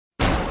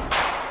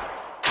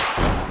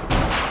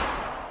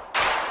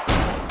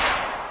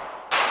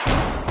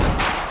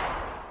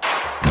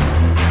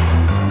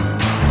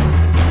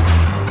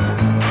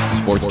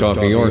Sports Talk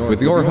New York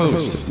with your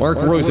hosts, Mark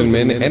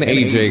Rosenman and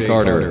AJ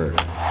Carter.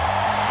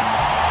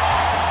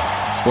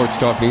 Sports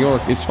Talk New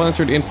York is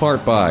sponsored in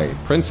part by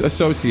Prince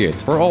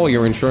Associates for all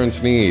your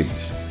insurance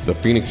needs, the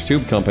Phoenix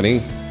Tube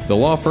Company, the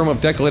law firm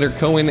of Declator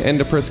Cohen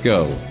and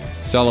DePrisco,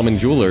 Solomon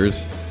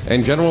Jewelers,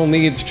 and General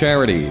Needs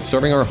Charity,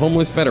 serving our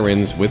homeless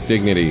veterans with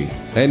dignity.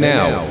 And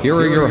now, here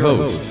are your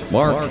hosts,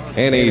 Mark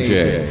and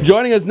AJ.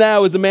 Joining us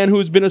now is a man who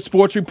has been a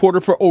sports reporter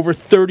for over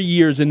 30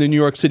 years in the New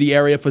York City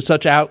area for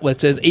such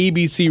outlets as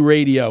ABC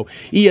Radio,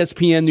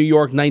 ESPN New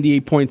York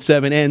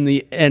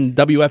 98.7, and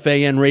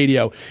WFAN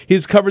Radio.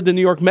 He's covered the New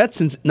York Mets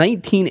since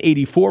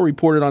 1984,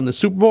 reported on the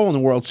Super Bowl and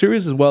the World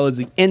Series, as well as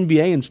the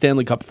NBA and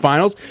Stanley Cup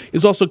Finals.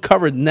 He's also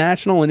covered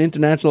national and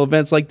international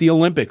events like the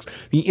Olympics,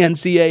 the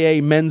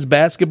NCAA men's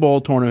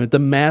basketball tournament, the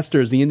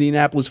Masters, the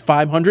Indianapolis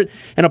 500,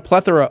 and a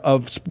plethora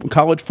of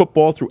college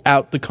football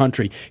throughout the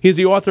country. He is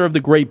the author of the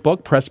great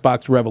book, Press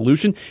Box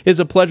Revolution. It is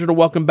a pleasure to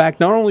welcome back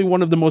not only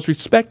one of the most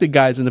respected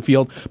guys in the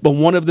field, but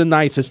one of the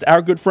nicest,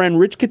 our good friend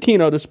Rich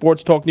Catino to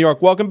Sports Talk New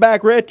York. Welcome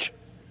back, Rich.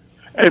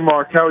 Hey,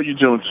 Mark, how are you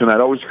doing tonight?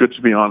 Always good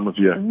to be on with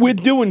you. We're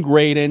doing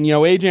great, and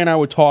AJ and I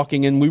were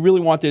talking, and we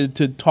really wanted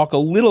to talk a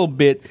little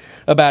bit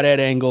about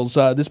Ed Engels.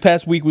 This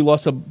past week, we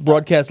lost a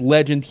broadcast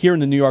legend here in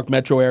the New York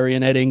metro area,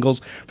 in Ed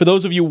Engels. For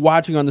those of you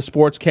watching on the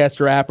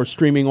Sportscaster app or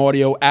streaming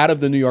audio out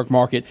of the New York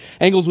market,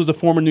 Engels was a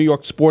former New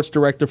York sports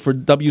director for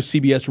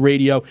WCBS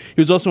Radio.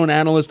 He was also an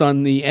analyst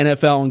on the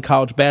NFL and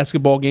college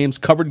basketball games,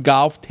 covered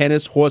golf,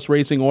 tennis, horse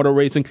racing, auto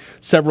racing,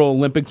 several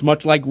Olympics,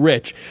 much like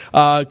Rich.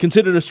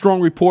 Considered a strong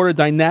reporter,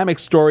 dynamic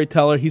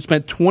storyteller. He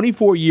spent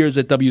 24 years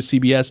at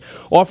WCBS,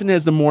 often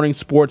as the morning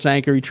sports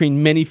anchor. He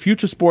trained many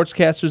future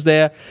sportscasters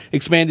there,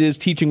 expanded his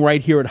teaching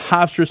right here at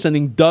Hofstra,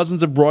 sending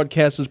dozens of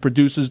broadcasters,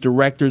 producers,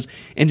 directors,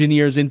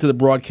 engineers into the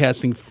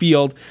broadcasting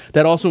field.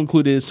 That also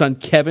included his son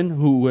Kevin,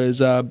 who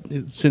has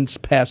since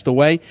passed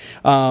away,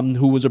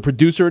 who was a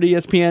producer at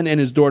ESPN, and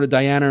his daughter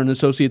Diana, an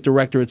associate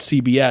director at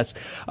CBS.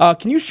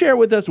 Can you share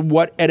with us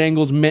what Ed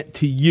Engels meant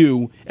to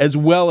you, as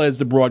well as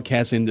the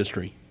broadcast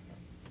industry?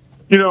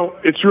 You know,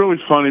 it's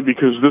really funny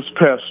because this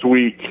past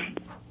week,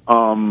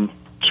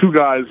 two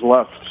guys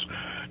left,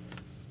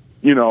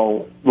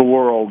 the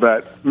world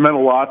that meant a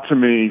lot to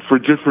me for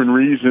different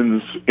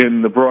reasons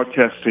in the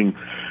broadcasting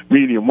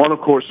medium. One, of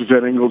course, is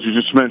Ed Engels, you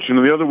just mentioned,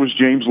 and the other was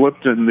James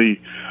Lipton, the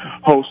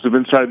host of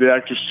Inside the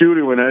Actors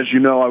Studio. And as you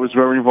know, I was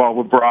very involved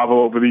with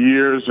Bravo over the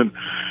years, and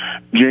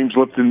James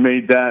Lipton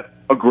made that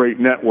a great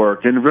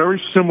network. In a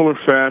very similar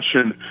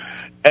fashion,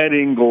 Ed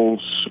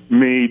Engels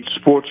made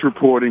sports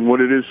reporting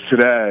what it is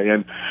today.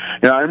 And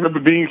I remember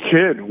being a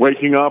kid,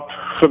 waking up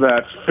for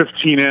that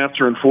 15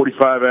 after and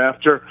 45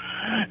 after.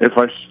 If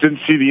I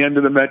didn't see the end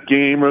of the Met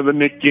game or the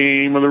Knick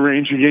game or the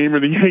Ranger game or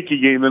the Yankee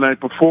game the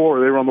night before,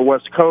 they were on the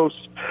West Coast,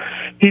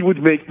 he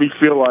would make me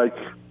feel like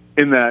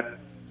in that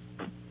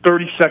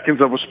 30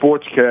 seconds of a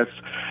sportscast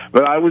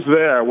that I was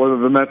there, whether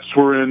the Mets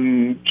were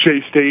in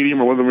Chase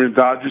Stadium or whether they were in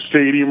Dodger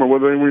Stadium or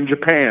whether they were in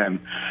Japan.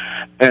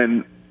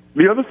 And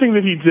the other thing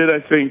that he did,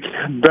 I think,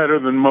 better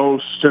than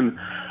most, and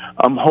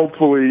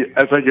hopefully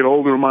as I get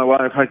older in my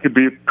life, I could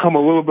become a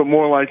little bit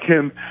more like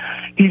him,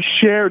 he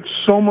shared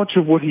so much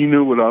of what he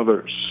knew with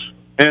others.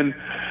 And,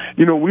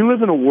 we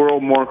live in a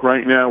world, Mark,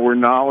 right now where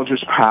knowledge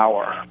is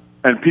power.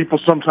 And people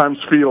sometimes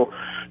feel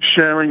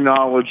sharing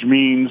knowledge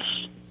means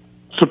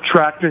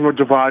subtracting or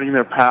dividing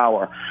their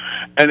power.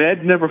 And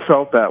Ed never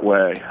felt that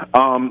way.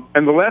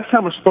 And the last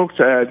time I spoke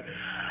to Ed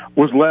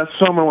was last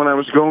summer when I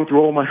was going through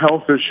all my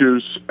health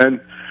issues,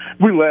 and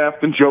we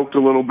laughed and joked a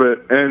little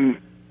bit,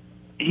 and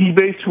he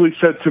basically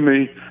said to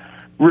me,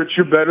 Rich,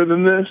 you're better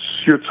than this,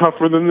 you're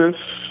tougher than this,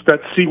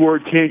 that C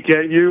word can't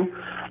get you,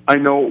 I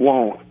know it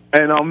won't.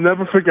 And I'll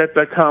never forget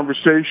that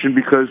conversation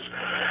because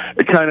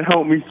it kind of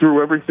helped me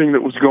through everything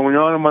that was going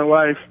on in my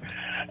life.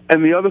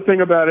 And the other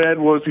thing about Ed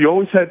was he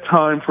always had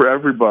time for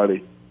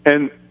everybody.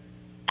 And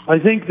I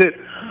think that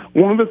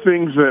one of the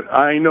things that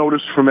I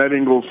noticed from Ed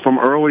Engels from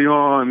early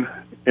on,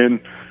 and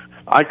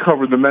I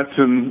covered the Mets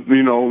in,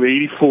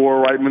 the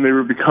 84, right when they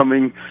were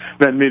becoming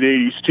that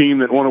mid-'80s team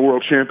that won a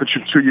world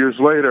championship 2 years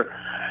later.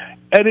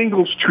 Ed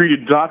Engels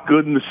treated Doc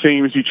Gooden the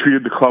same as he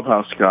treated the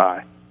clubhouse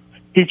guy.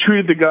 He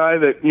treated the guy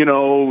that,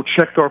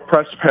 checked our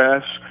press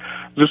pass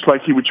just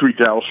like he would treat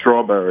Darryl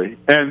Strawberry.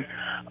 And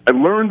I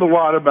learned a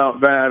lot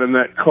about that, and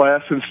that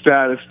class and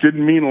status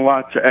didn't mean a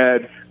lot to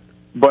Ed,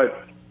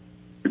 but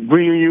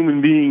being a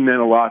human being meant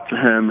a lot to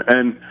him.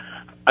 And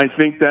I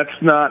think that's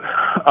not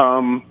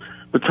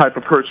the type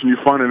of person you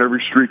find in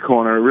every street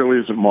corner. It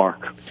really isn't, Mark.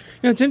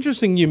 It's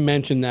interesting you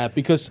mentioned that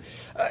because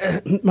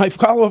my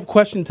follow-up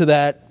question to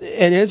that,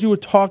 and as you were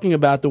talking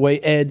about the way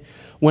Ed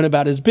went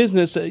about his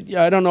business,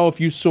 I don't know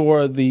if you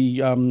saw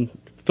the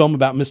film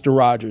about Mr.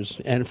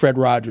 Rogers and Fred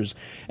Rogers,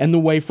 and the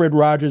way Fred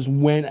Rogers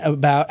went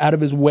out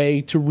of his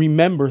way to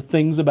remember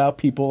things about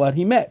people that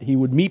he met. He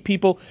would meet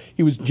people.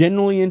 He was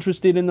genuinely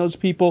interested in those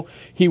people.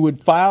 He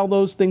would file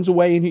those things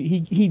away, and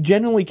he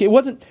genuinely, it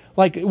wasn't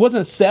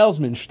a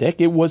salesman shtick.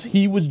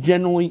 He was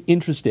genuinely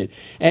interested.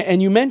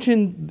 And you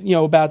mentioned,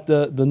 about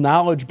the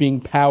knowledge being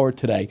power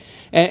today,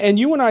 and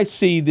you and I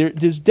see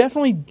there's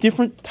definitely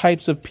different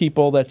types of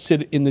people that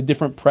sit in the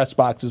different press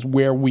boxes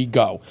where we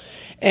go.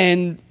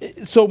 And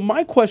so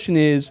my question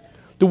is,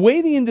 the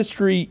way the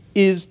industry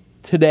is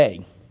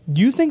today,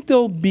 do you think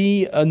there'll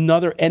be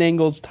another Ed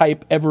Engels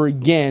type ever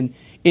again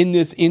in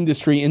this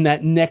industry in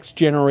that next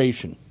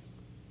generation?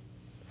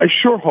 I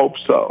sure hope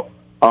so.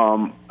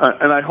 And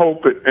I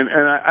hope it, and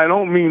I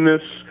don't mean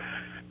this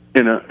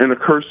in a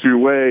cursory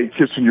way,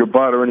 kissing your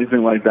butt or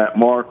anything like that,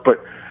 Mark,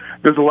 but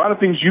there's a lot of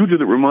things you do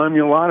that remind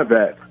me a lot of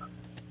that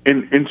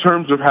in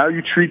terms of how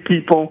you treat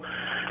people,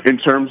 in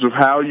terms of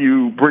how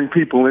you bring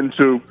people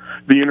into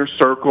the inner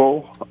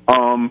circle.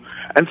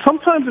 And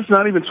sometimes it's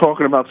not even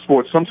talking about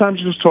sports. Sometimes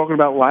you're just talking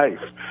about life.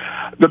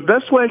 The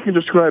best way I can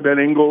describe Ed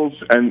Engels,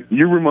 and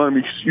you remind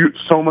me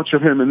so much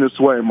of him in this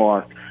way,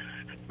 Mark,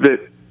 that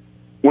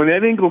when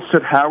Ed Engels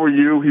said, "How are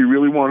you?" he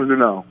really wanted to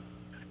know.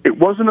 It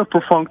wasn't a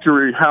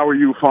perfunctory, "How are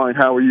you?" "Fine,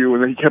 how are you?"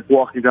 and then he kept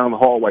walking down the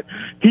hallway.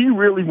 He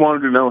really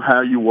wanted to know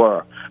how you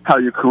were, how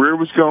your career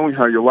was going,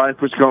 how your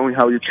life was going,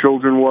 how your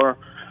children were,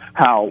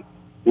 how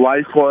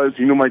life was.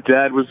 My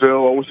dad was ill,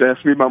 always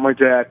asked me about my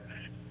dad.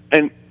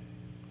 And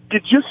you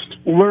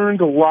just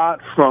learned a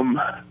lot from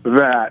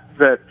that,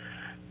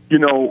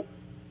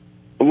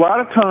 a lot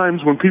of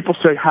times when people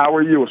say, "How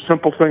are you?" a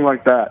simple thing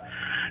like that,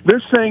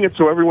 they're saying it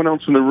so everyone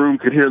else in the room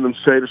could hear them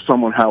say to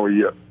someone, "How are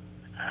you?"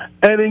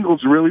 Ed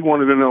Engels really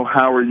wanted to know,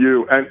 "How are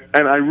you?"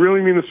 And I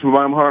really mean this from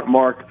my heart,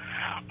 Mark.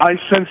 I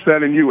sense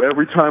that in you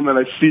every time that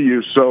I see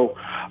you. So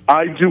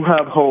I do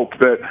have hope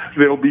that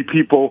there'll be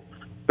people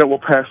that will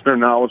pass their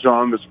knowledge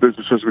on this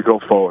business as we go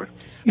forward.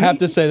 I have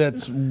to say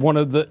that's one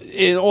of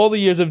in all the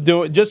years of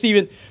doing, just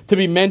even to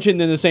be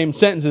mentioned in the same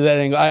sentence as that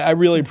angle, I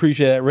really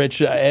appreciate that,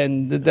 Rich,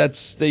 and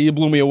you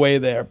blew me away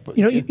there. But,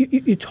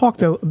 you talked,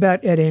 though,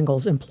 about Ed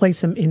Engels and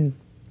place him in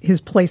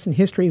his place in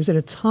history. It was at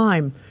a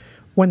time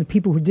when the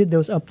people who did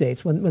those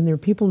updates, when there were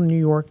people in New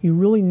York, you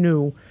really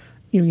knew,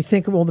 you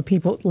think of all the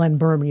people at Len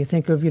Berman, you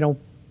think of,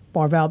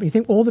 Marv Albert, you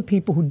think all the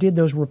people who did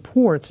those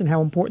reports and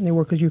how important they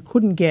were because you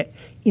couldn't get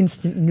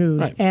instant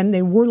news. Right. And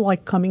they were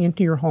like coming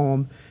into your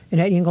home.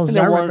 And Ed Engels, and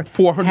there weren't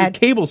 400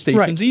 cable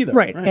stations either.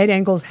 Right. Ed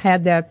Engels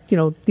had that,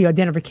 the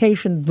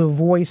identification, the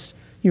voice.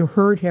 You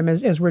heard him,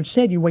 as Rich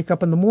said, you wake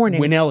up in the morning.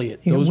 Win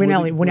Elliott.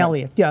 Win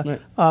Elliott, yeah.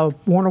 Right.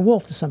 Warner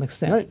Wolf to some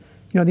extent.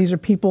 Right. These are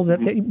people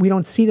that we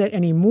don't see that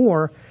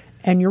anymore.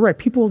 And you're right,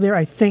 people were there,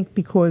 I think,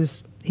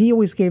 because he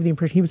always gave the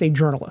impression he was a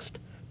journalist.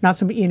 Not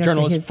somebody in it.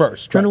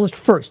 Journalist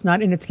first,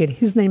 not in it to get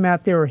his name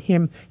out there or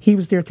him. He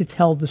was there to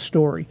tell the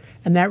story.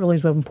 And that really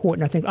is what's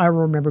important. I think I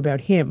remember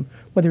about him,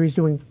 whether he's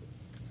doing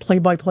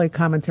play-by-play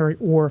commentary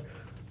or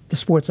the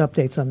sports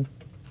updates on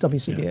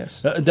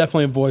WCBS. Yeah.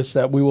 Definitely a voice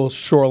that we will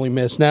surely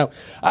miss. Now,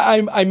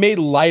 I made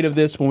light of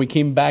this when we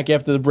came back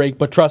after the break,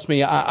 but trust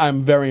me,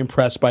 I'm very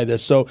impressed by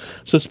this. So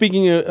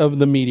speaking of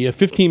the media,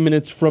 15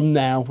 minutes from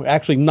now,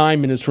 actually 9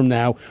 minutes from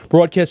now,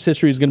 broadcast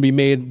history is going to be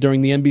made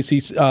during the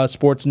NBC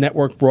Sports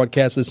Network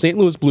broadcast of the St.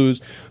 Louis Blues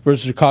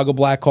versus Chicago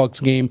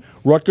Blackhawks game.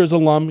 Rutgers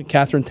alum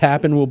Catherine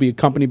Tappan will be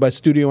accompanied by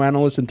studio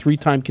analyst and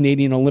three-time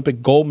Canadian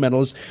Olympic gold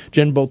medalist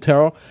Jen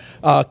Bottero.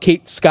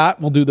 Kate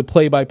Scott will do the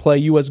play-by-play.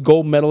 U.S.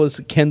 gold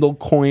medalist Kendall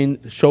Coyne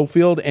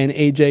Schofield and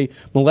AJ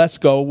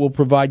Malesko will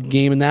provide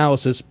game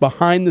analysis.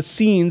 Behind the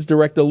scenes,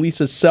 director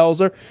Lisa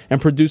Selzer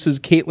and producers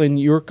Caitlin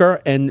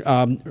Yurker and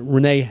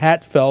Renee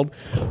Hatfeld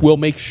will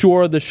make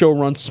sure the show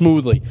runs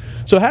smoothly.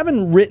 So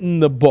having written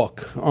the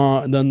book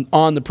on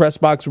the Press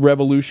Box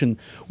Revolution,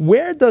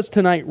 where does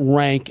tonight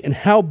rank and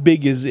how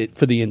big is it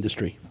for the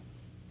industry?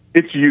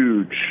 It's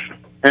huge.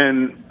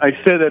 And I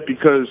say that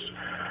because,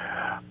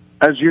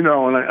 as you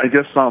know, and I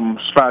guess I'm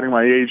spouting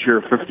my age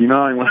here,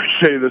 59, when I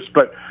say this,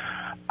 but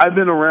I've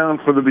been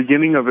around for the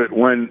beginning of it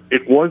when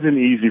it wasn't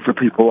easy for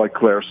people like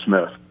Claire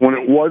Smith, when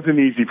it wasn't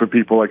easy for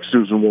people like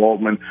Susan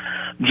Waldman,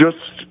 just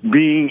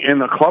being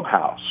in a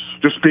clubhouse,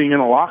 just being in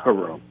a locker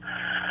room.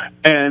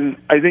 And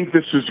I think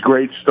this is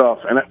great stuff.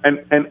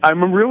 And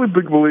I'm a really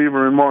big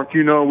believer, and Mark,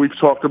 we've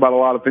talked about a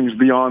lot of things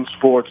beyond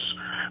sports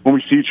when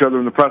we see each other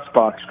in the press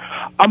box.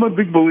 I'm a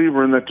big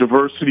believer in that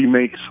diversity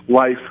makes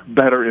life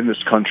better in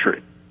this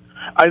country.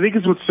 I think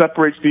it's what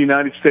separates the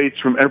United States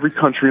from every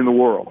country in the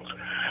world.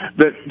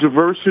 That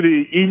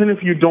diversity, even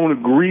if you don't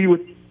agree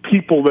with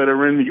people that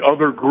are in the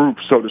other group,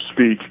 so to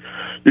speak,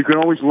 you can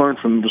always learn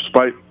from them,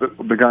 despite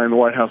the guy in the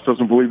White House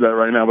doesn't believe that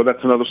right now, but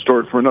that's another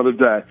story for another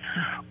day.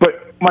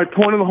 But my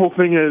point of the whole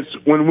thing is,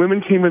 when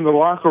women came in the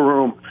locker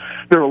room,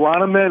 there were a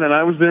lot of men, and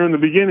I was there in the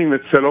beginning,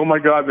 that said, "Oh my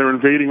God, they're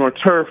invading our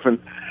turf."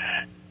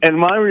 And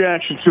my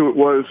reaction to it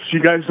was,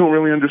 you guys don't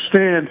really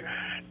understand.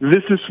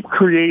 This is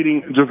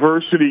creating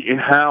diversity in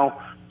how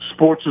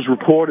sports is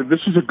reported. This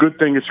is a good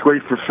thing. It's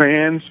great for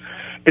fans.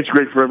 it's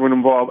great for everyone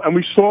involved. And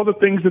we saw the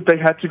things that they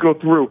had to go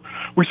through.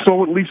 We saw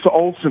what Lisa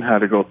Olson had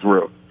to go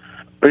through.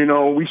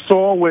 We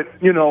saw what,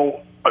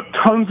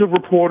 tons of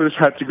reporters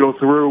had to go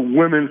through,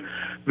 women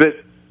that,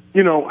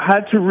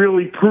 had to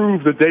really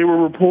prove that they were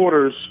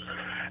reporters,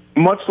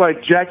 much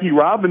like Jackie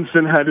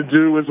Robinson had to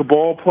do as a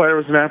ball player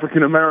as an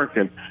African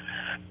American.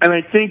 And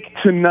I think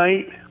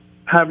tonight,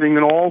 having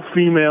an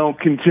all-female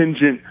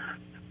contingent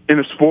in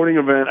a sporting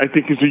event, I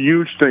think is a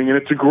huge thing, and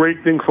it's a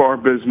great thing for our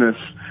business.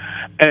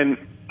 And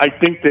I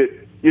think that,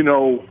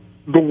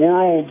 the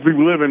world we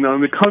live in,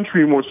 and the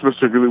country more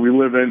specifically we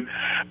live in,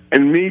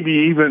 and maybe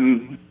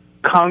even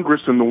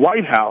Congress and the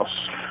White House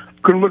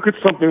could look at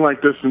something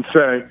like this and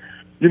say,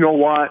 you know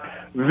what,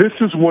 this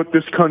is what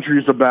this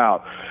country is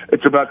about.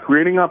 It's about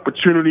creating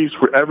opportunities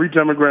for every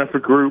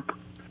demographic group,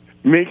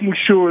 making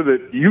sure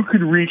that you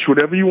could reach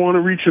whatever you want to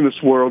reach in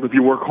this world if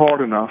you work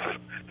hard enough.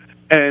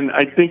 And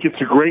I think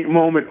it's a great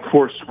moment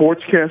for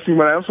sportscasting,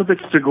 but I also think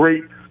it's a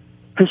great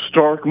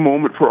historic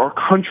moment for our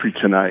country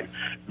tonight.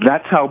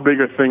 That's how big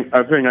a thing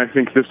I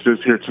think this is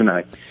here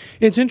tonight.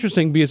 It's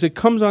interesting because it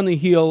comes on the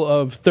heel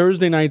of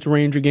Thursday night's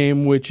Ranger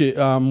game, which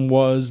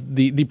was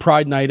the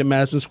Pride Night at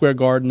Madison Square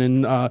Garden,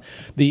 and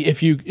the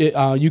If You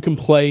Can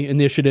Play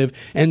initiative,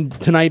 and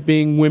tonight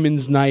being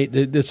Women's Night,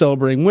 the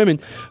celebrating women.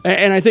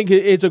 And I think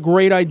it's a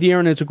great idea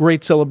and it's a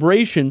great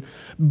celebration,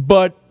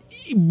 but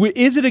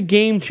is it a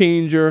game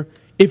changer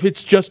if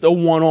it's just a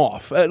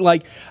one-off?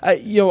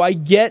 I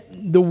get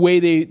the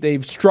way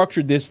they've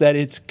structured this, that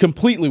it's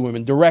completely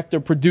women, director,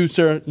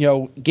 producer,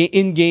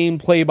 in-game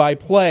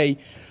play-by-play.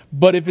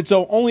 But if it's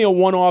only a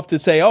one-off to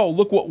say, oh,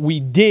 look what we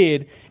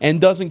did, and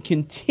doesn't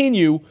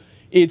continue,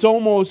 it's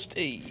almost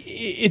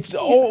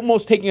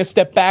taking a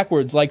step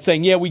backwards, like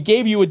saying, yeah, we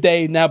gave you a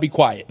day, now be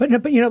quiet. But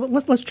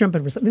let's jump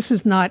in for a second. This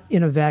is not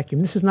in a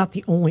vacuum. This is not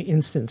the only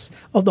instance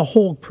of the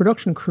whole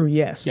production crew,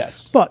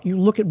 yes. But you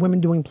look at women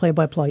doing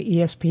play-by-play.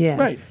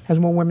 ESPN has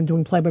more women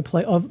doing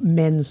play-by-play of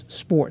men's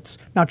sports,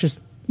 not just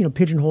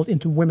pigeonholed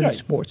into women's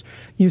sports.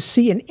 You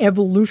see an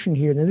evolution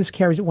here. Now, this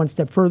carries it one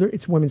step further.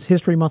 It's Women's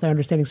History Month. I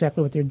understand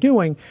exactly what they're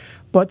doing,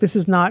 but this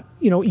is not,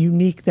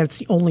 unique. That's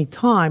the only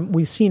time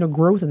we've seen a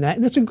growth in that,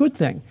 and it's a good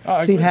thing.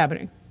 See it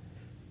happening.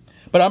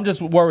 But I'm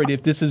just worried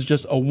if this is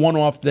just a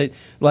one-off that,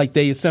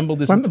 they assembled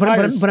this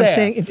entire staff. But I'm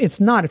saying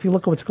it's not. If you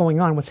look at what's going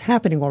on, what's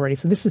happening already.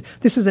 So this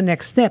is a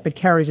next step. It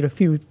carries it a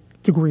few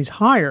degrees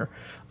higher.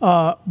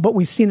 But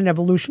we've seen an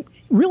evolution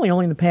really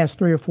only in the past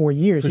 3 or 4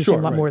 years. We've seen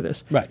a lot more of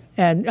this.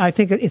 And I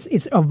think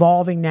it's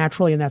evolving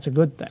naturally, and that's a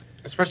good thing.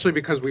 Especially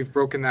because we've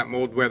broken that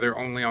mold where they're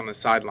only on the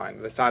sideline.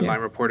 The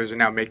sideline reporters are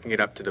now making it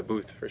up to the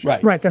booth for sure.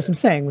 Right, that's what I'm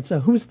saying.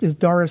 Is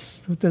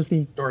Doris? Who does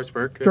the Doris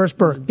Burke? Doris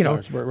Burke.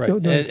 Doris Burke,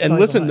 right. And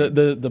listen,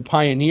 the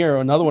pioneer,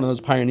 another one of those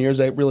pioneers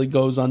that really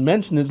goes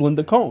unmentioned is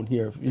Linda Cohn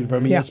here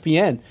from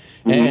ESPN,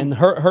 and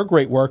her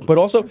great work. But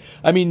also,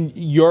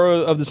 you're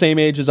of the same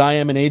age as I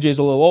am, and AJ's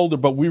a little older.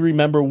 But we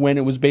remember when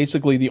it was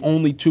basically the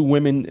only two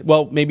women,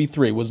 well, maybe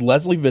three. It was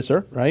Leslie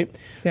Visser, right?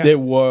 Yeah. There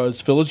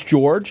was Phyllis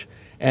George.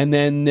 And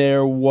then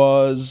there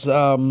was,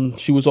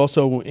 she was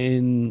also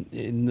in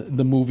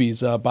the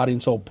movies, Body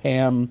and Soul,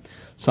 Pam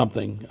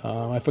something.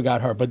 I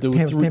forgot her. But there were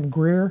Pam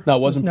Grier? No, it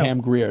wasn't Pam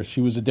Grier.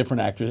 She was a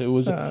different actress. It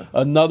was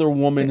another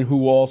woman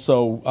who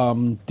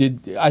also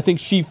did, I think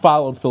she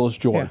followed Phyllis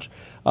George.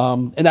 Yeah.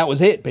 And that was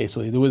it,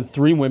 basically. There were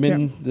three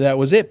women, that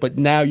was it. But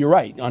now you're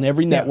right. On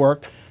every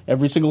network,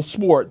 every single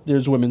sport,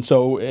 there's women.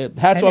 So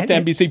hats off to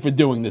NBC for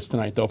doing this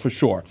tonight, though, for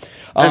sure.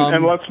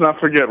 And let's not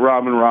forget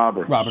Robin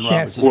Roberts. Robin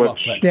Roberts as well.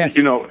 Yes.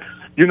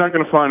 You're not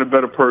going to find a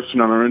better person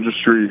in our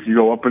industry if you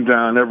go up and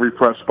down every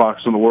press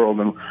box in the world.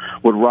 And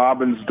what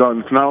Robin's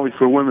done, not only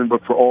for women,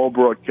 but for all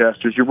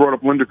broadcasters. You brought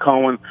up Linda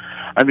Cohen.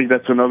 I think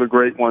that's another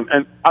great one.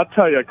 And I'll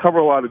tell you, I cover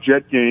a lot of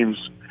Jet games,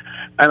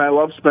 and I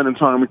love spending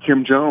time with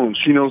Kim Jones.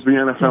 She knows the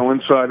NFL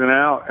inside and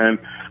out. And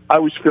I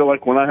always feel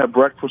like when I have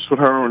breakfast with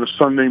her on a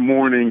Sunday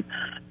morning,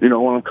 when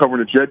I'm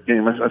covering a Jet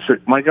game, I say,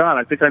 my God,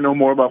 I think I know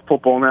more about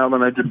football now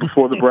than I did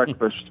before the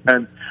breakfast.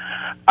 And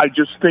I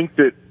just think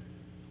that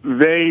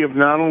they have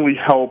not only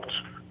helped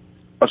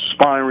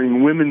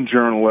aspiring women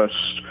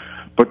journalists,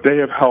 but they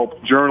have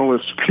helped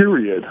journalists,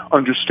 period,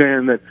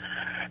 understand that,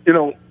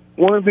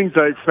 one of the things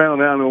I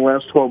found out in the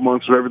last 12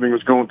 months of everything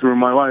that's going through in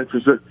my life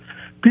is that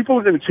people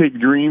are going to take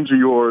dreams of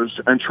yours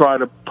and try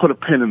to put a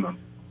pin in them.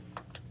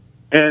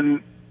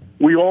 And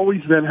we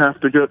always then have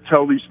to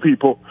tell these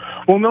people,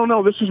 well,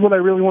 no, this is what I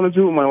really want to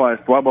do in my life,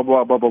 blah, blah,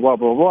 blah, blah, blah, blah,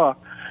 blah, blah.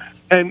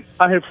 And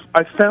I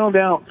found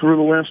out through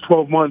the last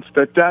 12 months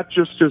that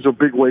just is a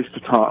big waste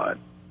of time.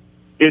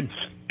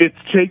 It's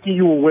taking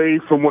you away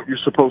from what you're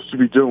supposed to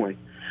be doing.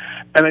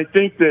 And I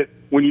think that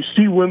when you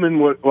see women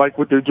like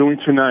what they're doing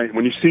tonight,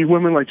 when you see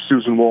women like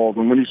Susan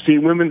Waldman, when you see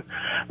women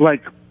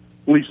like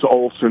Lisa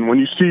Olson, when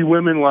you see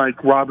women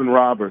like Robin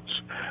Roberts,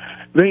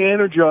 they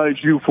energize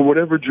you for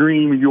whatever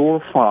dream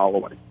you're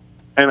following.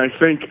 And I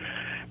think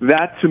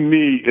that, to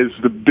me, is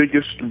the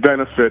biggest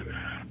benefit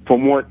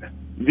from what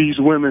these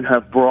women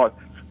have brought,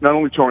 not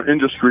only to our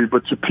industry,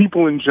 but to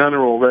people in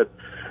general,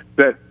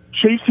 that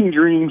chasing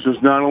dreams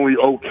is not only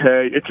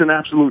okay, it's an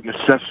absolute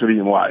necessity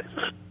in life.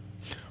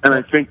 And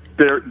I think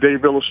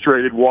they've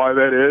illustrated why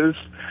that is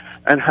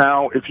and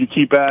how, if you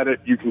keep at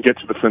it, you can get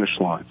to the finish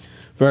line.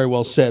 Very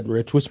well said,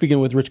 Rich. We're speaking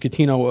with Rich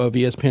Catino of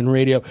ESPN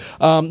Radio.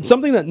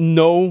 Something that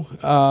no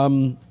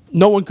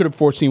one could have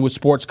foreseen with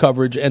sports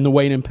coverage and the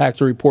way it impacts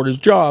a reporter's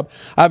job,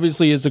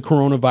 obviously, is the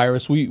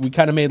coronavirus. We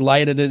kind of made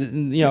light of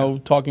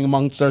it, talking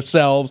amongst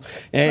ourselves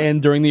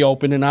and during the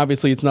Open, and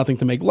obviously it's nothing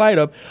to make light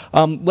of.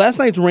 Last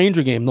night's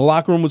Ranger game, the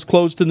locker room was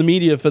closed to the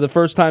media for the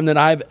first time that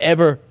I've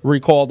ever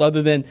recalled,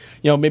 other than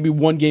maybe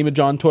one game of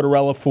John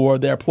Tortorella for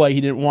their play.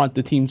 He didn't want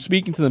the team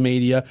speaking to the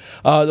media.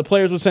 The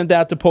players were sent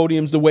out to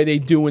podiums the way they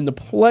do in the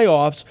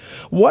playoffs.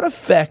 What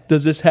effect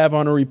does this have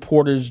on a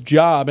reporter's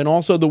job, and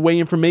also the way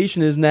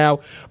information is now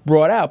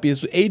brought out?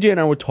 Because AJ and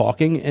I were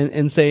talking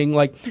and saying,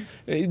 like,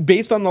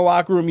 based on the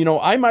locker room,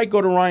 I might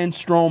go to Ryan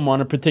Strome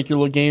on a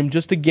particular game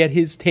just to get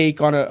his take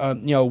on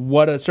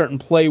what a certain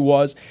play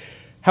was.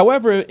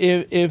 However,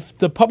 if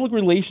the public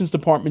relations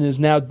department is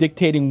now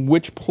dictating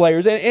which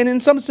players, and in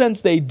some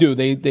sense they do,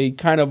 they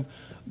kind of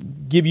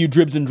give you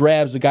dribs and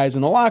drabs, the guys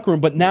in the locker room,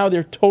 but now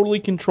they're totally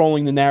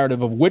controlling the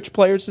narrative of which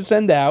players to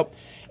send out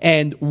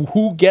and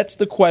who gets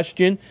the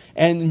question.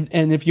 And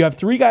if you have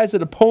three guys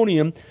at a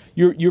podium,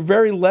 you're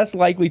very less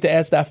likely to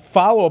ask that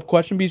follow-up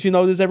question because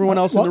there's everyone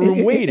else in the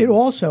room waiting. It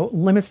also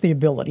limits the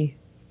ability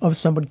of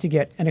somebody to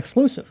get an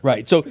exclusive.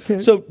 Right. So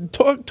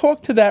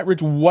talk to that,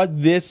 Rich,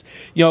 what this,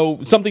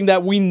 something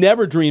that we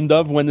never dreamed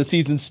of when the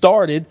season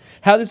started,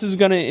 how this is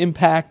going to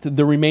impact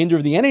the remainder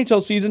of the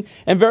NHL season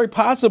and very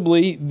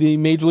possibly the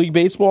Major League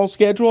Baseball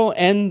schedule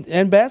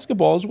and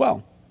basketball as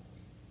well.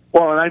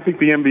 Well, and I think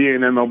the NBA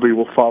and MLB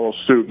will follow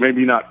suit.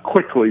 Maybe not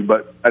quickly,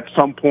 but at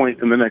some point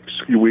in the next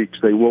few weeks,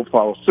 they will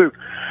follow suit.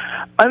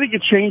 I think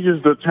it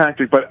changes the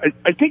tactic, but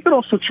I think it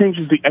also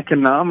changes the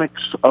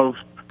economics of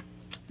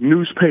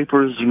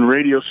newspapers and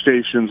radio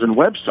stations and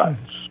websites.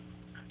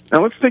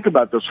 Now, let's think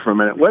about this for a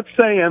minute. Let's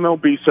say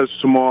MLB says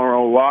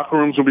tomorrow locker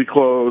rooms will be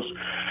closed,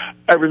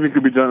 everything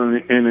could be done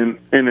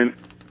in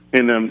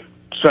a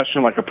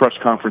session like a press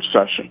conference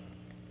session,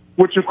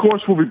 which of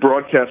course will be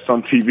broadcast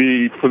on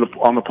TV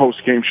on the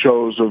post-game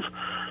shows of,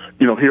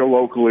 here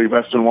locally,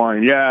 SNY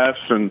and Yes,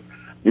 and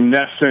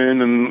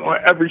NESN, and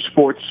every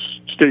sports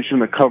station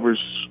that covers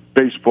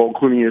baseball,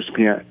 including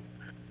ESPN.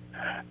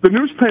 The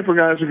newspaper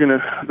guys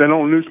that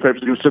own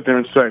newspapers are going to sit there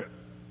and say,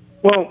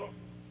 well,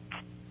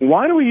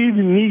 why do we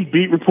even need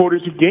beat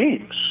reporters at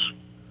games?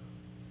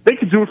 They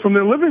could do it from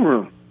their living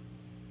room.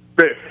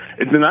 They're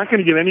not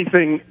going to get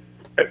anything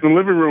in the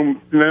living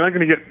room. They're not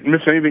going to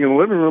miss anything in the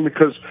living room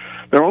because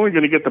they're only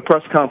going to get the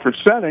press conference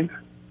setting.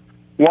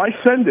 Why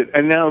send it?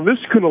 And now this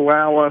could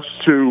allow us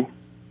to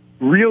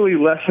really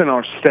lessen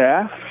our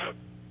staff,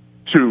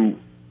 to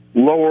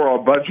lower our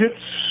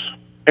budgets,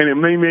 and it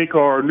may make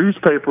our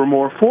newspaper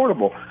more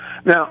affordable.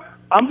 Now,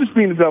 I'm just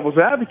being the devil's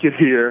advocate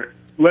here.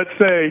 Let's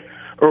say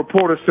a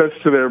reporter says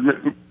to their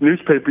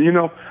newspaper,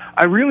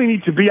 I really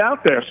need to be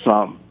out there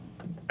some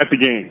at the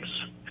games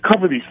to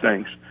cover these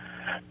things.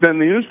 Then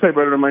the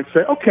newspaper editor might say,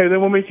 okay, then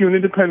we'll make you an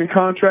independent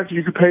contractor.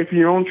 You can pay for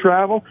your own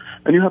travel,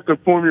 and you have to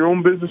form your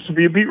own business to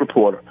be a beat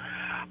reporter.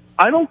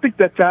 I don't think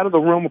that's out of the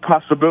realm of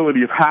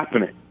possibility of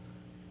happening.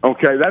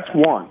 Okay, that's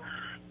one.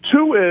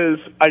 Two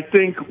is, I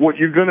think what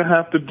you're going to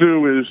have to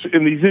do is,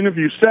 in these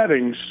interview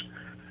settings,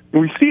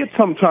 we see it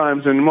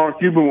sometimes, and Mark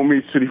Cuban will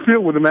meet Citi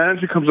Field, where the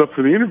manager comes up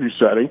for the interview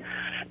setting,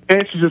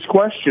 answers his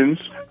questions,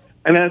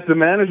 and as the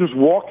manager's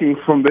walking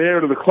from there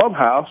to the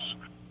clubhouse,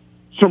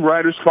 some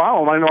writers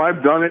follow him. I know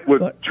I've done it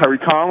with Terry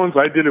Collins.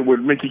 I did it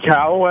with Mickey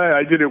Callaway.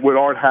 I did it with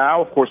Art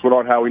Howe. Of course, with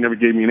Art Howe, he never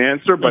gave me an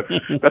answer, but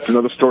that's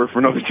another story for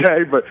another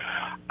day. But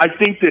I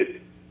think that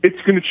it's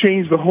going to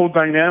change the whole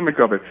dynamic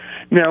of it.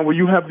 Now, where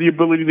you have the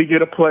ability to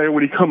get a player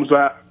when he comes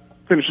out,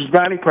 finishes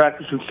batting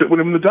practice, and sit with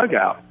him in the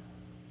dugout.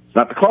 It's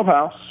not the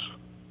clubhouse.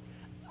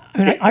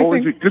 And I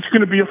think it's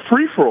going to be a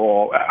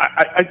free-for-all.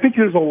 I think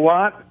there's a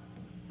lot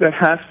that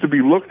has to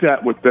be looked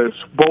at with this,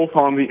 both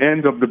on the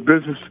end of the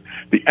business,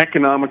 the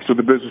economics of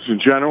the business in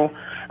general,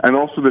 and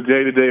also the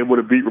day-to-day of what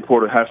a beat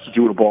reporter has to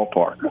do at a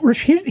ballpark.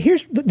 Rich,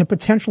 here's the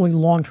potentially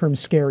long-term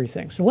scary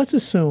thing. So let's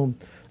assume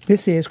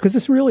this is, because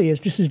this really is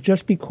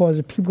just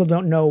because people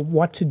don't know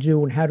what to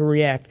do and how to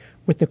react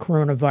with the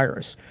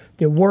coronavirus.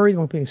 They're worried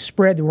about being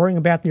spread. They're worrying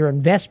about their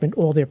investment,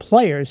 all their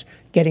players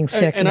getting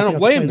sick. And I don't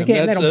blame them.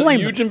 That's a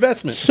huge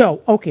investment.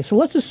 So, okay, so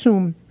let's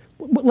assume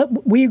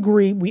we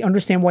agree, we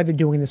understand why they're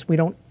doing this. We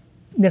don't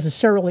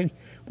necessarily,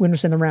 we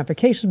understand the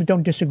ramifications, but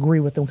don't disagree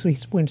with them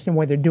because we understand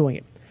why they're doing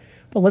it.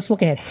 But let's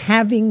look at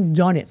having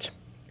done it.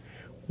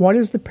 What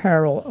is the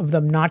peril of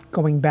them not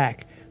going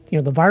back?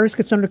 The virus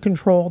gets under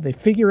control. They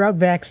figure out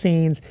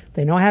vaccines.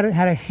 They know how to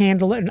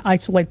handle it and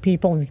isolate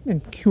people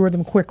and cure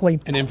them quickly.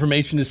 And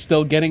information is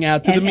still getting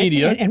out to the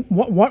media. And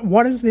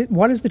what is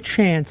the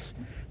chance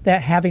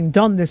that having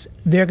done this,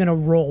 they're going to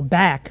roll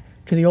back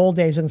to the old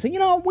days and say,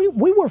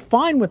 we were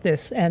fine with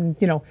this, and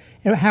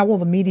how will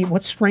the media?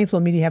 What strength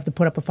will the media have to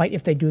put up a fight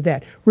if they do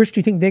that? Rich,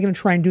 do you think they're going to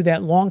try and do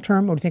that long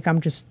term, or do you think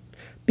I'm just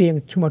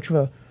being too much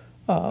of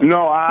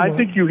No, I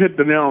think you hit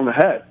the nail on the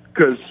head,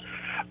 because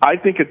I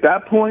think at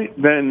that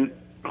point, then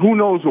who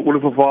knows what would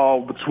have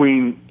evolved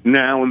between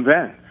now and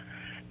then.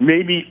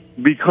 Maybe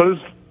because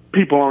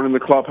people aren't in the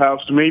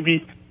clubhouse,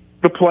 maybe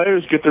the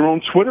players get their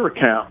own Twitter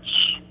accounts,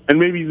 and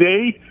maybe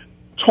they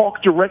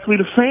talk directly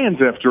to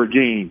fans after a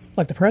game.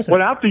 Like the president.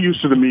 Without the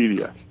use of the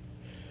media.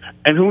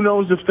 And who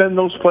knows if then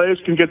those players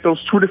can get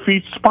those Twitter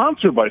feeds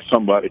sponsored by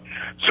somebody.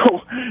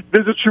 So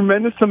there's a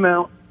tremendous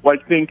amount, I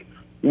think,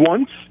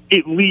 once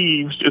it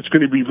leaves, it's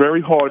going to be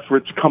very hard for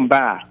it to come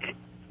back.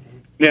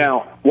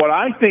 Now, what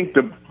I think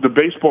the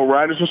Baseball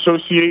Writers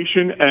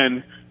Association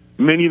and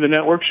many of the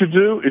networks should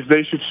do is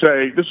they should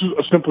say, this is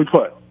simply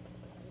put,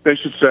 they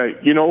should say,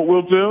 you know what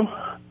we'll do?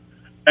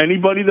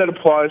 Anybody that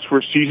applies for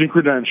a season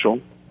credential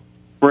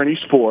for any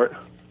sport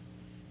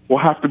will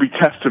have to be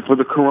tested for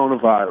the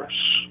coronavirus.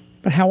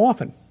 But how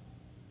often?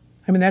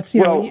 I mean, that's,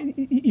 you have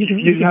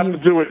to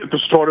do it at the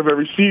start of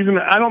every season.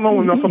 I don't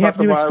know enough about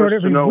the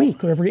virus to know. You have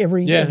to do it every week or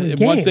every game.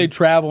 Once they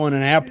travel in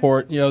an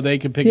airport, they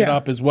can pick it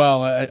up as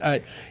well.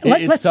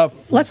 It's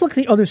tough. Let's look at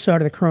the other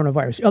side of the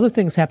coronavirus. Other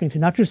things happening too,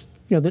 not just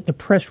the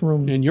press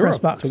room in Europe. Press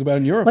box. Talk about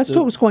in Europe. Let's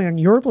talk what's going on in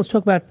Europe. Let's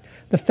talk about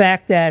the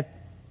fact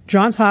that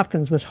Johns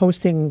Hopkins was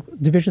hosting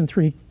Division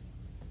III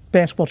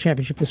basketball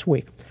championship this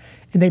week,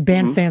 and they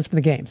banned fans from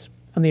the games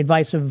on the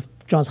advice of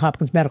Johns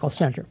Hopkins Medical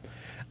Center.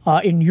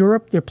 In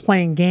Europe, they're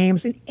playing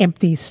games in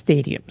empty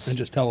stadiums. And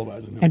just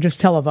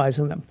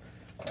televising them.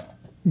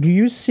 Do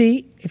you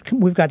see,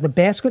 we've got the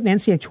basketball and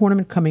NCAA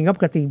tournament coming up,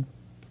 we've got the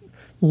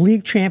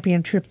league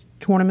championship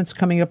tournaments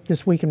coming up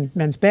this week in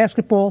men's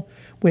basketball,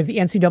 with the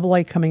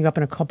NCAA coming up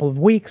in a couple of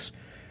weeks.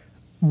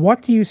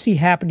 What do you see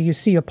happen? Do you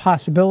see a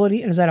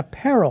possibility, and is that a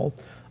peril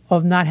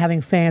of not having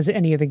fans at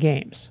any of the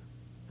games?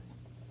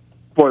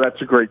 Boy,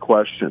 that's a great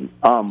question.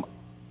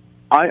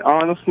 I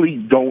honestly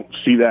don't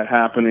see that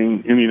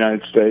happening in the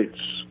United States.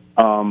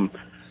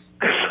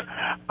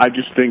 I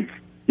just think,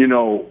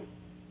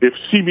 if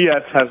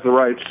CBS has the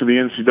rights to the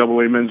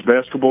NCAA men's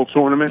basketball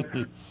tournament,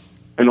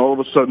 and all of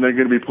a sudden they're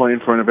going to be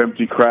playing in front of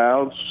empty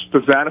crowds,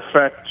 does that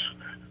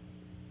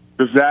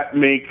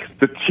make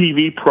the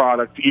TV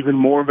product even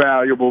more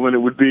valuable than it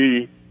would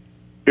be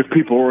if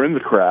people were in the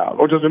crowd?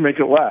 Or does it make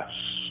it less?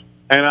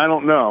 And I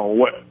don't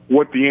know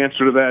what the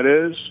answer to that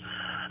is,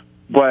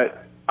 but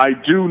I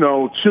do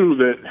know, too,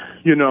 that,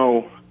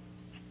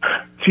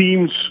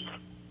 teams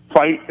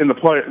fight in the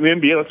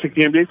NBA. Let's take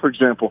the NBA, for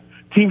example.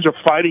 Teams are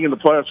fighting in the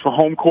playoffs for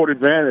home court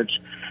advantage.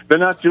 They're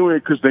not doing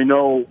it because they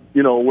know,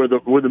 where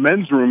the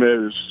men's room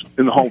is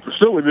in the home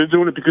facility. They're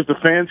doing it because the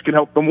fans can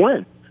help them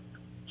win.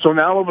 So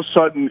now all of a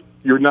sudden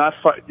you're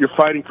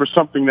fighting for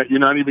something that you're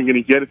not even going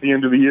to get at the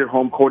end of the year,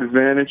 home court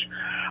advantage.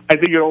 I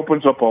think it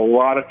opens up a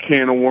lot of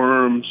can of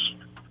worms.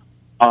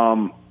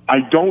 I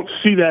don't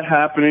see that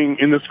happening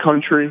in this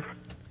country.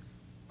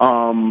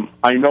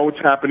 I know it's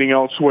happening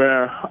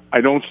elsewhere.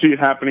 I don't see it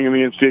happening in the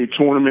NCAA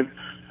tournament.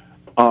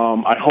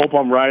 I hope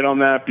I'm right on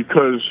that,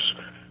 because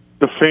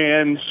the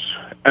fans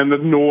and the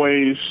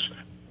noise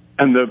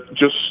and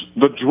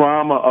the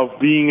drama of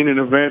being in an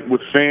event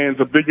with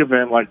fans, a big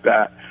event like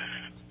that,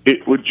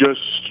 it would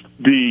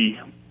just be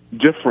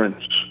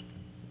different.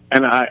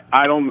 And I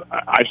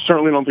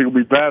certainly don't think it'll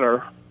be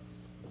better.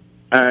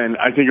 And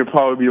I think it'd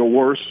probably be a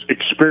worse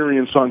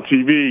experience on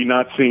TV,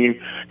 not seeing.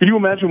 Could you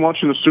imagine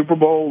watching the Super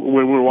Bowl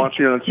when we were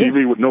watching it on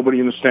TV with nobody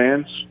in the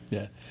stands?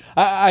 Yeah,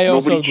 I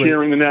also nobody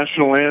cheering the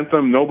national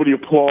anthem, nobody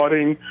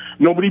applauding,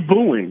 nobody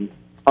booing.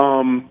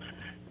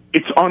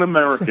 It's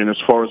un-American as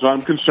far as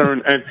I'm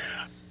concerned. And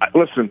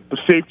listen, the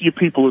safety of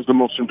people is the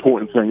most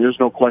important thing. There's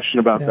no question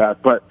about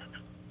that. But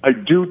I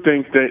do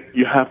think that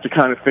you have to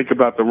kind of think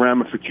about the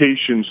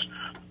ramifications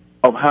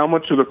of how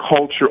much of the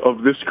culture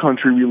of this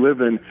country we live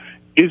in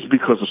is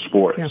because of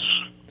sports. Yeah.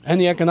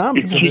 And the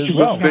economics it of it teaches as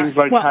well. us things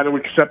like how to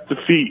accept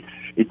defeat.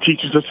 It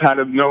teaches us how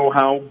to know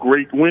how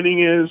great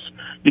winning is.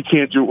 You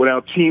can't do it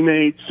without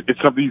teammates.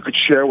 It's something you could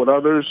share with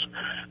others.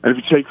 And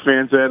if you take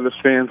fans out of the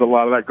stands, a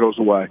lot of that goes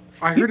away.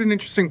 I heard an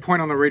interesting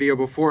point on the radio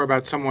before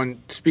about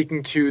someone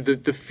speaking to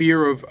the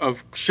fear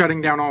of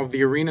shutting down all of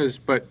the arenas,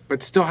 but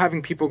still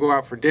having people go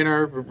out for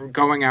dinner,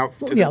 going out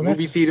to the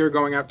movie theater,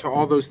 going out to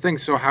all those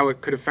things, so how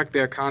it could affect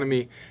the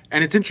economy.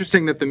 And it's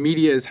interesting that the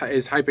media is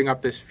hyping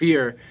up this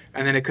fear,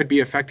 and then it could be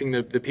affecting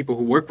the people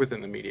who work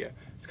within the media.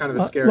 It's kind of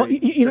a scary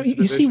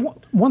you see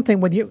one thing,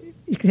 whether you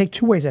can take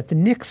two ways at the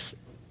Knicks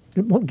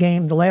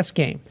game, the last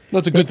game.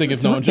 That's a good thing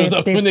if no one shows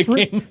up to win the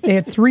game. They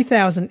had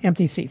 3,000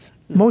 empty seats.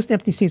 Most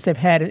empty seats they've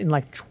had in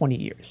like 20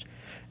 years.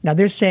 Now,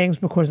 they're saying it's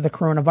because of the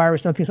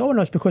coronavirus. Other people say,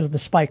 no, it's because of the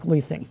Spike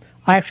Lee thing.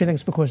 I actually think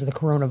it's because of the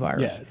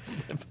coronavirus.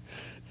 Yeah,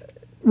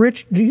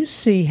 Rich, do you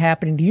see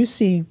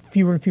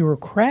fewer and fewer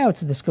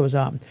crowds as this goes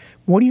on?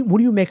 What do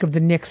you make of the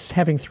Knicks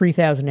having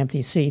 3,000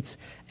 empty seats?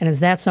 And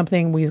is that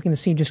something we're going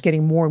to see just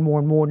getting more and more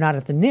and more, not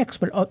at the Knicks,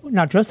 but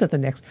not just at the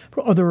Knicks,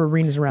 but other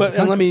arenas around the country?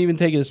 And let me even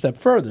take it a step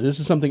further. This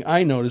is something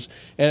I noticed.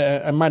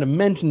 I might have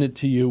mentioned it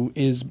to you,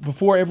 is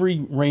before every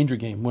Ranger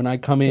game, when I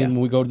come in,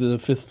 when we go to the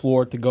fifth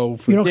floor to go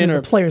for dinner. You don't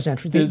get the players'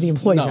 entry, the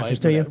employees' entrance,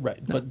 do you?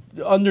 Right. No.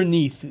 But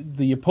underneath,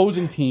 the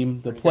opposing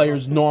team, the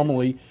players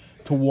normally,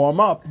 to warm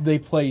up, they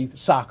play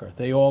soccer.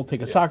 They all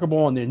take a soccer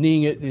ball and they're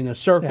kneeing it in a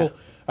circle. Yeah.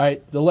 All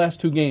right, the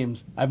last 2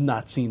 games, I've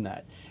not seen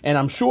that. And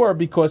I'm sure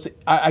because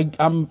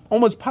I'm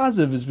almost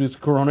positive it's because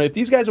of Corona. If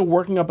these guys are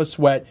working up a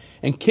sweat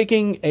and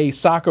kicking a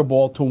soccer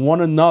ball to one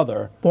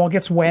another. Ball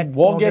gets wet.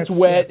 Ball gets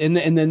wet, and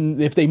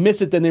then if they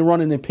miss it, then they run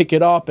and they pick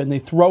it up and they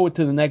throw it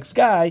to the next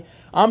guy.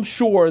 I'm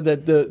sure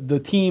that the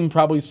team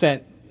probably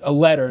sent a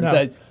letter and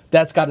said,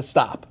 that's got to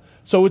stop.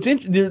 So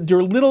there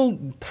are little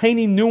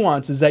tiny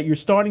nuances that you're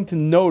starting to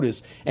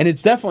notice, and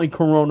it's definitely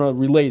Corona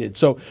related.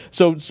 So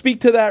speak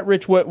to that,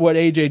 Rich, what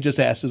AJ just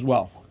asked as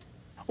well.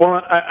 Well,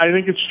 I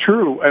think it's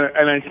true,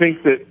 and I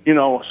think that,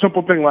 a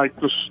simple thing like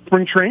the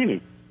spring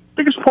training.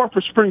 Biggest part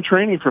for spring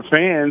training for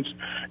fans is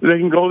they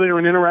can go there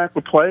and interact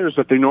with players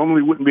that they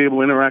normally wouldn't be able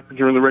to interact with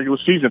during the regular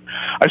season.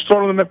 I saw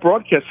on the Met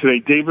broadcast today,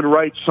 David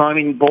Wright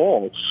signing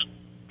balls.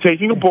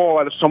 Taking a ball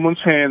out of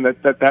someone's hand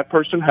that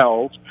person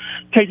held,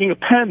 taking a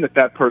pen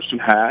that person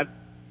had,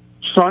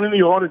 signing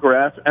the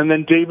autograph, and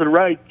then David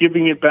Wright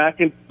giving it back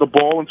the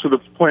ball into the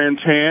fan's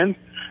hand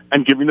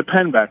and giving the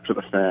pen back to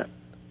the fan.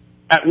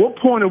 At what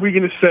point are we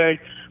going to say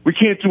we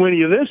can't do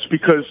any of this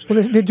because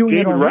they're doing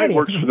David Wright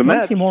works for the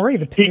Mets? He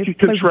can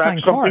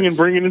contract something and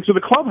bring it into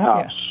the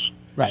clubhouse. Yeah.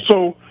 Right.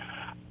 So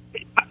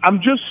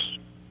I'm just,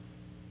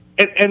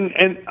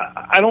 and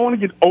I don't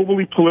want to get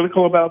overly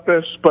political about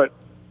this, but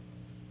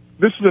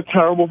this is a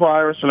terrible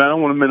virus, and I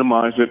don't want to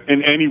minimize it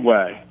in any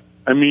way.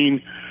 I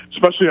mean,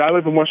 especially I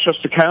live in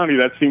Westchester County.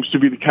 That seems to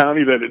be the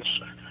county that it's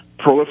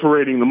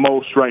proliferating the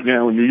most right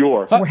now in New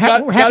York. We're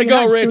having it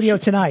in studio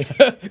tonight.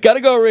 Got to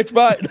go, Rich.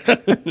 Bye.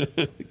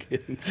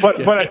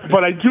 But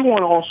I do want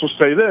to also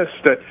say this,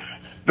 that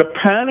the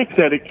panic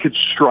that it could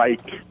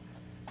strike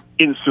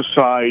in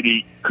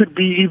society could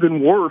be even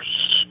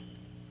worse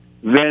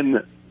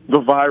than the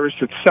virus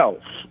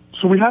itself.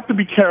 So we have to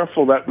be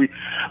careful that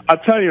I'll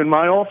tell you, in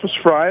my office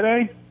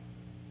Friday,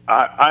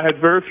 I had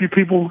very few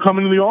people who come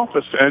into the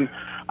office, and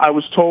I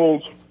was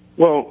told,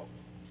 well,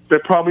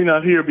 they're probably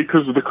not here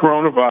because of the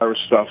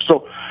coronavirus stuff.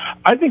 So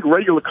I think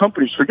regular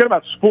companies, forget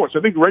about sports, I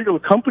think regular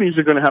companies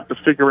are going to have to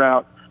figure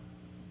out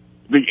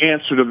the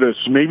answer to this.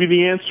 Maybe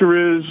the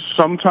answer is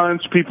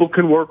sometimes people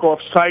can work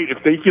off-site.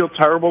 If they feel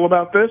terrible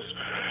about this,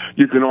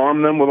 you can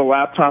arm them with a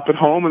laptop at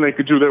home, and they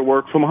could do their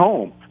work from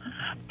home.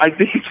 I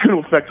think it's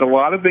going to affect a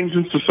lot of things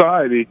in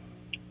society,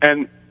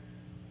 and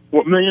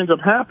what may end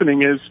up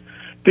happening is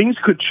things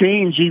could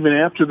change even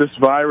after this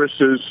virus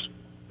is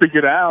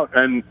figured out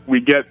and we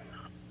get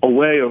a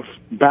way of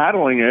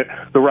battling it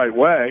the right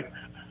way.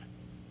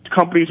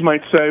 Companies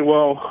might say,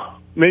 well,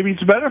 maybe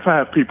it's better if I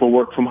have people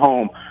work from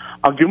home.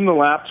 I'll give them the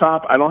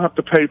laptop. I don't have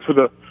to pay for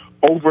the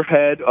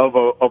overhead of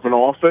an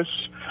office.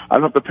 I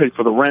don't have to pay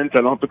for the rent.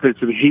 I don't have to pay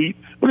for the heat.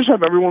 We'll just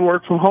have everyone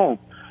work from home.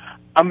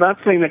 I'm not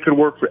saying that could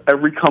work for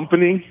every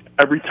company,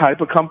 every type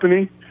of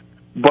company,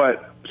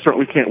 but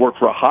certainly can't work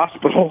for a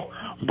hospital.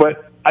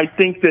 But I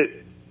think that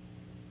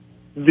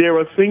there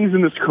are things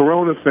in this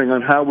corona thing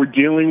on how we're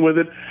dealing with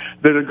it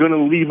that are going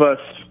to leave us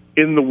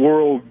in the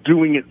world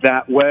doing it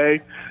that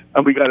way,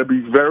 and we got to be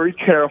very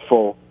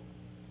careful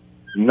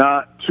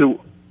not to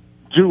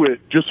do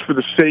it just for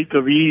the sake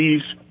of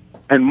ease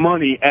and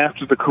money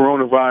after the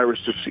coronavirus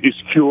is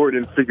cured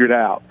and figured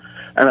out.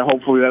 And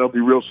hopefully that'll be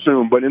real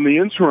soon. But in the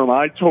interim,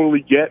 I totally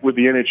get what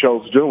the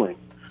NHL's doing.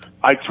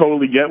 I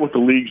totally get what the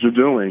leagues are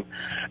doing.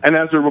 And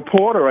as a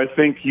reporter, I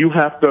think you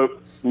have to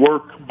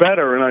work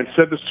better. And I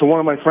said this to one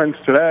of my friends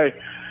today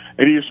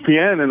at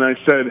ESPN, and I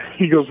said,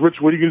 he goes, Rich,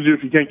 what are you going to do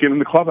if you can't get in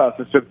the clubhouse?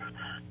 I said,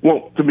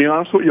 well, to be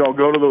honest with you, I'll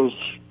go to those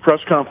press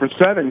conference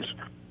settings,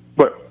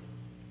 but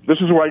this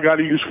is where I got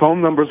to use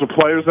phone numbers of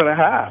players that I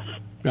have.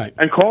 Right.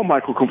 And call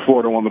Michael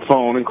Conforto on the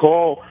phone, and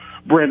call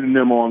Brandon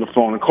Nimmo on the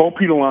phone, and call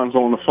Pete Alonso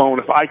on the phone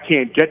if I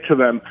can't get to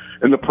them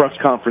in the press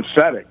conference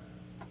setting.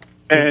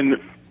 And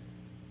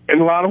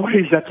in a lot of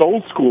ways, that's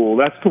old school.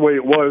 That's the way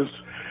it was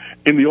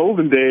in the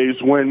olden days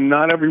when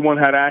not everyone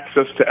had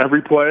access to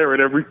every player at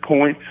every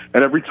point,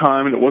 at every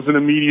time, and it wasn't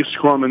a media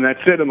scrum, and that's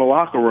it in the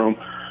locker room.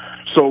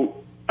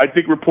 So I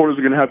think reporters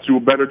are going to have to do a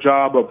better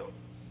job of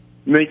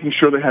making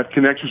sure they have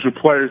connections with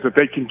players that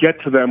they can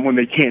get to them when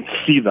they can't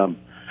see them.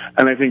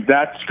 And I think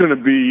that's going to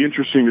be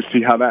interesting to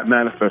see how that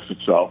manifests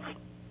itself.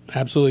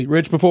 Absolutely.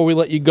 Rich, before we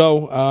let you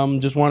go,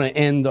 just want to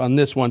end on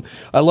this one.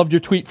 I loved your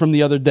tweet from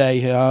the other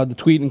day. The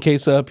tweet, in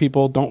case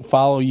people don't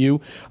follow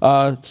you,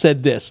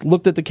 said this: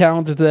 looked at the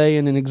calendar today,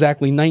 and in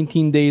exactly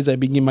 19 days, I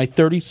begin my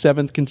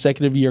 37th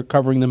consecutive year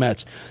covering the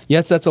Mets.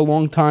 Yes, that's a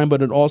long time,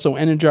 but it also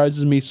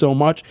energizes me so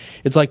much.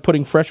 It's like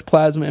putting fresh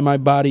plasma in my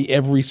body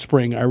every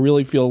spring. I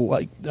really feel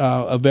like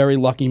a very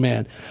lucky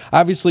man.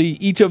 Obviously,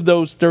 each of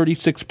those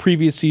 36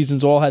 previous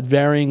seasons all had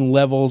varying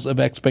levels of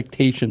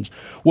expectations.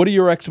 What are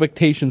your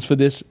expectations for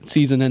this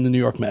season in the New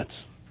York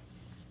Mets?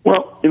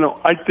 Well,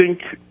 I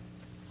think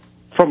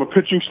from a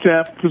pitching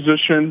staff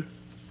position,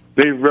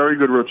 they have very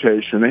good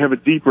rotation. They have a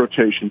deep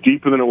rotation,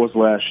 deeper than it was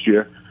last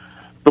year.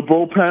 The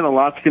bullpen, a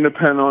lot's going to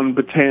depend on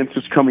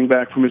Betances coming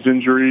back from his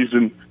injuries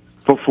and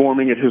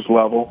performing at his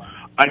level.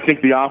 I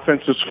think the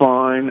offense is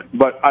fine,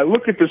 but I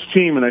look at this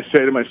team and I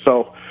say to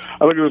myself,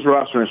 I look at this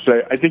roster and I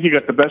say, I think you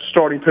got the best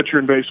starting pitcher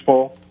in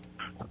baseball.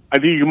 I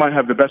think you might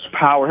have the best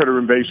power hitter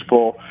in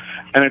baseball.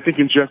 And I think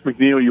in Jeff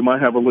McNeil, you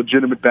might have a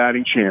legitimate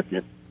batting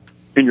champion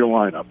in your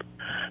lineup.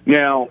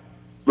 Now,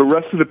 the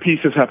rest of the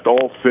pieces have to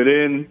all fit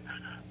in.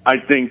 I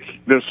think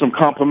there's some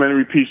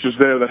complementary pieces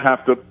there that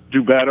have to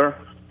do better.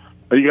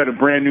 You got a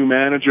brand new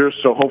manager,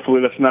 so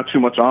hopefully that's not too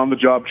much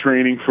on-the-job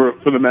training for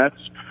the Mets.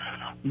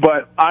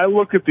 But I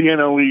look at the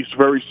NL East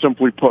very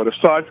simply put.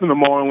 Aside from the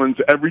Marlins,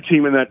 every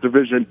team in that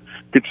division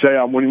could say,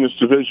 I'm winning this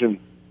division,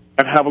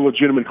 and have a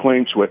legitimate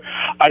claim to it.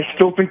 I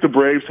still think the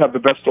Braves have the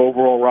best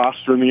overall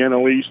roster in the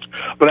NL East,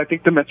 but I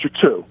think the Mets are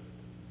 2.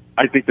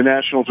 I think the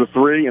Nationals are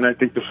 3, and I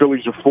think the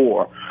Phillies are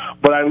 4.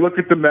 But I look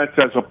at the Mets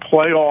as a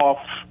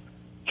playoff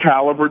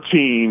caliber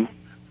team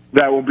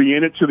that will be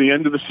in it to the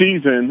end of the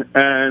season,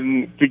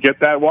 and to get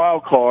that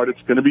wild card,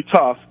 it's going to be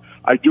tough.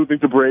 I do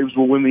think the Braves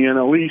will win the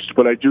NL East,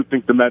 but I do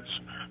think the Mets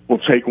will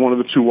take one of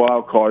the 2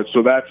 wild cards.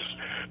 So that's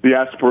the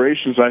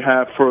aspirations I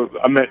have for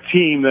a Met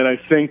team that I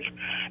think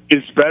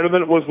is better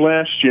than it was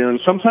last year. And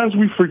sometimes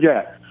we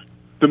forget,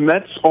 the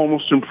Mets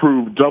almost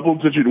improved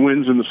double-digit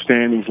wins in the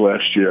standings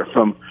last year,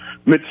 from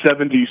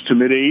mid-70s to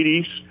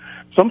mid-80s.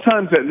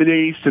 Sometimes that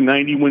mid-80s to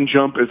 90-win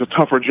jump is a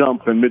tougher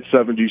jump than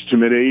mid-70s to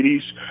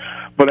mid-80s.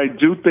 But I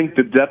do think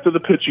the depth of the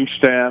pitching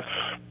staff,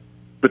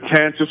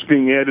 Betances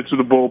being added to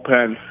the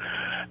bullpen,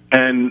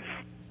 and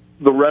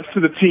the rest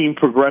of the team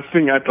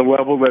progressing at the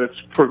level that it's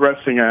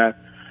progressing at,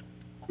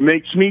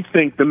 makes me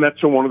think the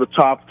Mets are one of the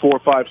top 4,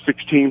 5,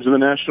 6 teams in the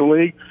National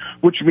League,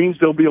 which means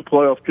they'll be a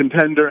playoff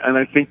contender, and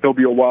I think they'll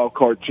be a wild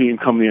card team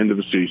come the end of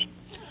the season.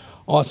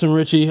 Awesome,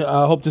 Richie.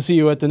 Hope to see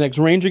you at the next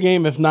Ranger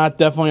game. If not,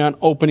 definitely on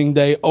opening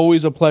day.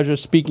 Always a pleasure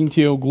speaking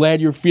to you.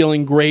 Glad you're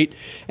feeling great,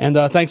 and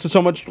thanks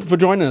so much for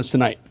joining us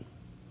tonight.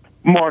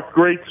 Mark,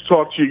 great to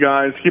talk to you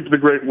guys. Keep up the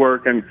great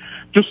work. And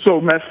just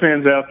so Mets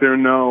fans out there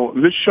know,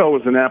 this show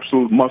is an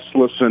absolute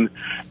must-listen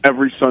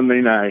every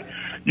Sunday night.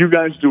 You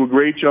guys do a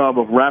great job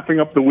of wrapping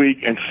up the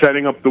week and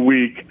setting up the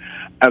week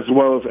as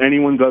well as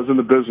anyone does in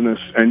the business,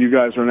 and you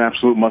guys are an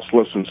absolute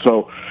must-listen.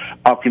 So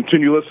I'll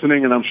continue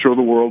listening, and I'm sure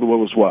the world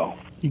will as well.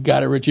 You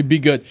got it, Richie. Be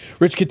good.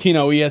 Rich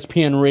Catino,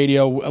 ESPN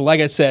Radio.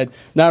 Like I said,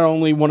 not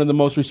only one of the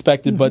most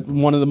respected, but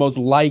one of the most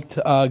liked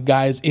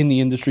guys in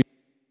the industry.